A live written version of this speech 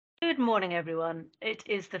Good morning, everyone. It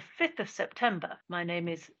is the 5th of September. My name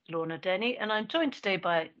is Lorna Denny, and I'm joined today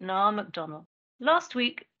by Niall McDonnell. Last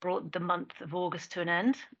week brought the month of August to an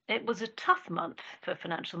end. It was a tough month for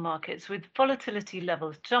financial markets, with volatility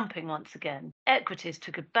levels jumping once again. Equities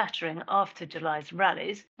took a battering after July's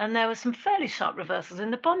rallies, and there were some fairly sharp reversals in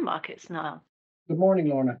the bond markets, Niall. Good morning,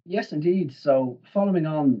 Lorna. Yes, indeed. So, following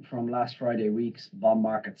on from last Friday week's bond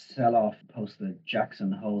market sell-off post the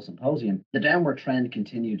Jackson Hole Symposium, the downward trend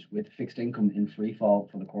continued with fixed income in free fall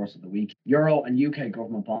for the course of the week. Euro and UK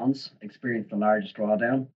government bonds experienced the largest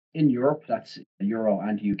drawdown. In Europe, that's Euro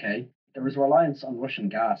and UK, there is reliance on Russian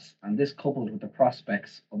gas, and this, coupled with the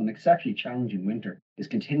prospects of an exceptionally challenging winter, is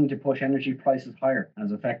continuing to push energy prices higher and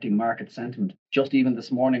is affecting market sentiment. Just even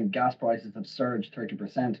this morning, gas prices have surged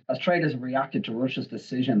 30% as traders have reacted to Russia's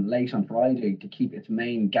decision late on Friday to keep its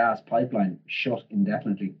main gas pipeline shut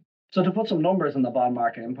indefinitely. So, to put some numbers on the bond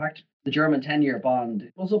market impact, the German 10-year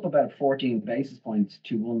bond was up about 14 basis points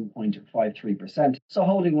to 1.53%. So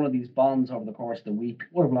holding one of these bonds over the course of the week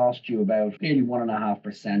would have lost you about nearly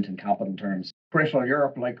 1.5% in capital terms. Peripheral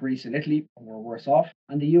Europe, like Greece and Italy, were worse off,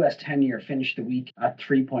 and the US 10-year finished the week at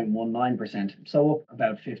 3.19%, so up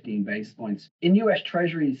about 15 basis points. In US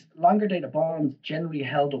Treasuries, longer dated bonds generally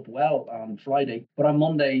held up well on Friday, but on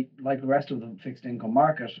Monday, like the rest of the fixed income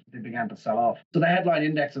market, they began to sell off. So the headline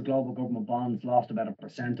index of global government bonds lost about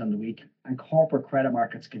 1% on the week, and corporate credit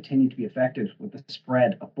markets continue to be affected, with the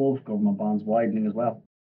spread above government bonds widening as well.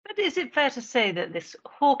 But is it fair to say that this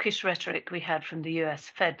hawkish rhetoric we had from the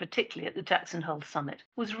US Fed, particularly at the Jackson Hole summit,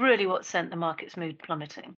 was really what sent the market's mood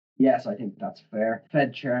plummeting? Yes, I think that's fair.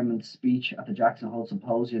 Fed chairman's speech at the Jackson Hole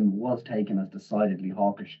Symposium was taken as decidedly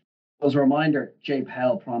hawkish. As a reminder, Jay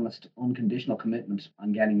Powell promised unconditional commitment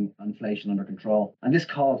on getting inflation under control, and this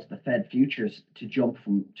caused the Fed futures to jump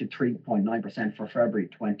to 3.9% for February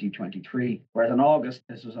 2023, whereas in August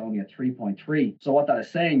this was only at 3.3. So what that is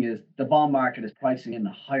saying is the bond market is pricing in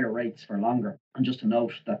higher rates for longer. And just to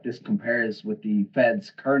note that this compares with the Fed's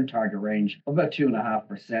current target range of about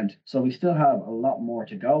 2.5%. So we still have a lot more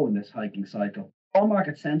to go in this hiking cycle. Bond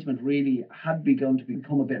market sentiment really had begun to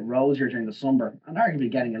become a bit rosier during the summer and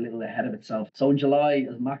arguably getting a little ahead of itself. So in July,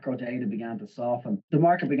 as macro data began to soften, the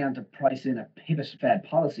market began to price in a pivot Fed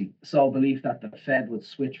policy. So belief that the Fed would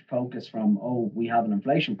switch focus from, oh, we have an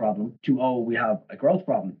inflation problem to, oh, we have a growth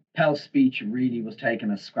problem. Powell's speech really was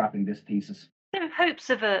taken as scrapping this thesis. So hopes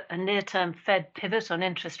of a near-term Fed pivot on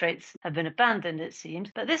interest rates have been abandoned, it seems,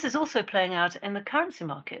 but this is also playing out in the currency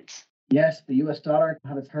markets. Yes, the US dollar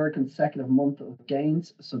had its third consecutive month of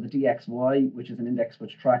gains. So the DXY, which is an index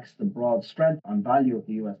which tracks the broad strength and value of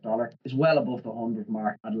the US dollar, is well above the 100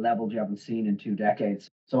 mark at levels you haven't seen in 2 decades.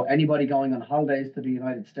 So anybody going on holidays to the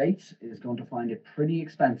United States is going to find it pretty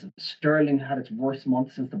expensive. Sterling had its worst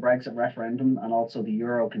month since the Brexit referendum, and also the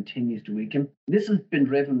euro continues to weaken. This has been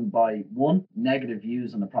driven by, one, negative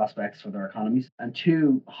views on the prospects for their economies, and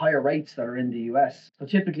two, higher rates that are in the US. So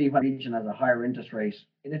typically when a region has a higher interest rate,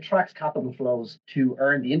 it attracts capital flows to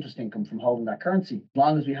earn the interest income from holding that currency. As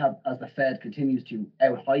long as as the Fed continues to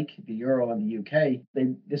out-hike the euro and the UK,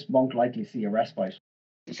 this won't likely see a respite.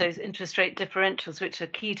 Those interest rate differentials, which are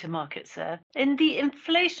key to markets there. In the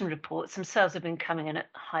inflation reports themselves have been coming in at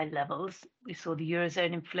high levels. We saw the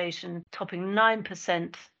Eurozone inflation topping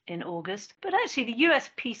 9% in August, but actually the US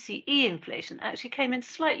PCE inflation actually came in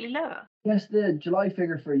slightly lower. Yes, the July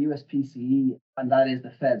figure for US PCE, and that is the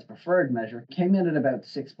Fed's preferred measure, came in at about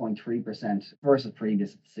 6.3% versus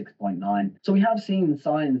previous 6.9%. So we have seen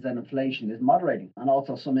signs that inflation is moderating, and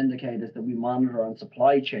also some indicators that we monitor on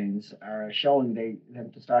supply chains are showing they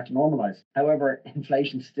have to start to normalize. However,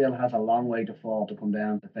 inflation still has a long way to fall to come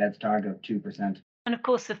down to the Fed's target of 2%. And of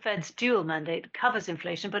course, the Fed's dual mandate covers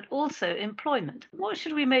inflation, but also employment. What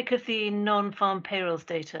should we make of the non-farm payrolls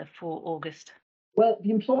data for August? Well,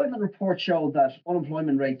 the employment report showed that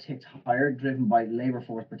unemployment rate ticked higher, driven by labour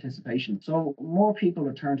force participation. So more people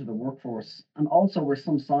returned to the workforce, and also were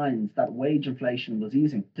some signs that wage inflation was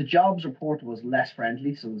easing. The jobs report was less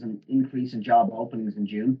friendly, so there was an increase in job openings in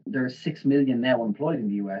June. There are 6 million now unemployed in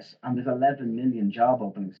the US, and there's 11 million job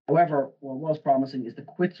openings. However, what was promising is the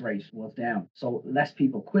quits rate was down, so less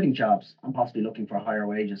people quitting jobs and possibly looking for higher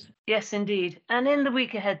wages. Yes, indeed. And in the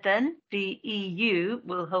week ahead then, the EU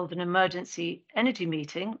will hold an emergency energy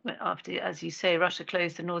meeting after, as you say, Russia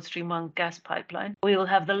closed the Nord Stream 1 gas pipeline. We will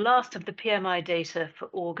have the last of the PMI data for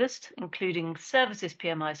August, including services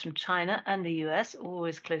PMIs from China and the US,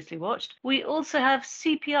 always closely watched. We also have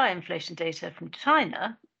CPI inflation data from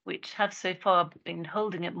China, which have so far been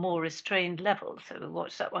holding at more restrained levels, so we'll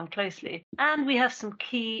watch that one closely. And we have some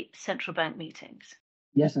key central bank meetings.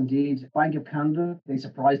 Yes, indeed. Bank of Canada, they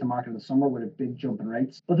surprised the market in the summer with a big jump in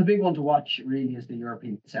rates. But the big one to watch really is the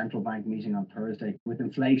European Central Bank meeting on Thursday. With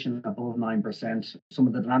inflation above 9%, some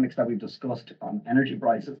of the dynamics that we've discussed on energy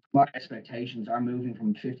prices, market expectations are moving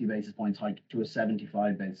from 50 basis points hike to a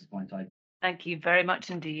 75 basis point hike. Thank you very much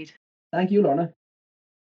indeed. Thank you, Lorna.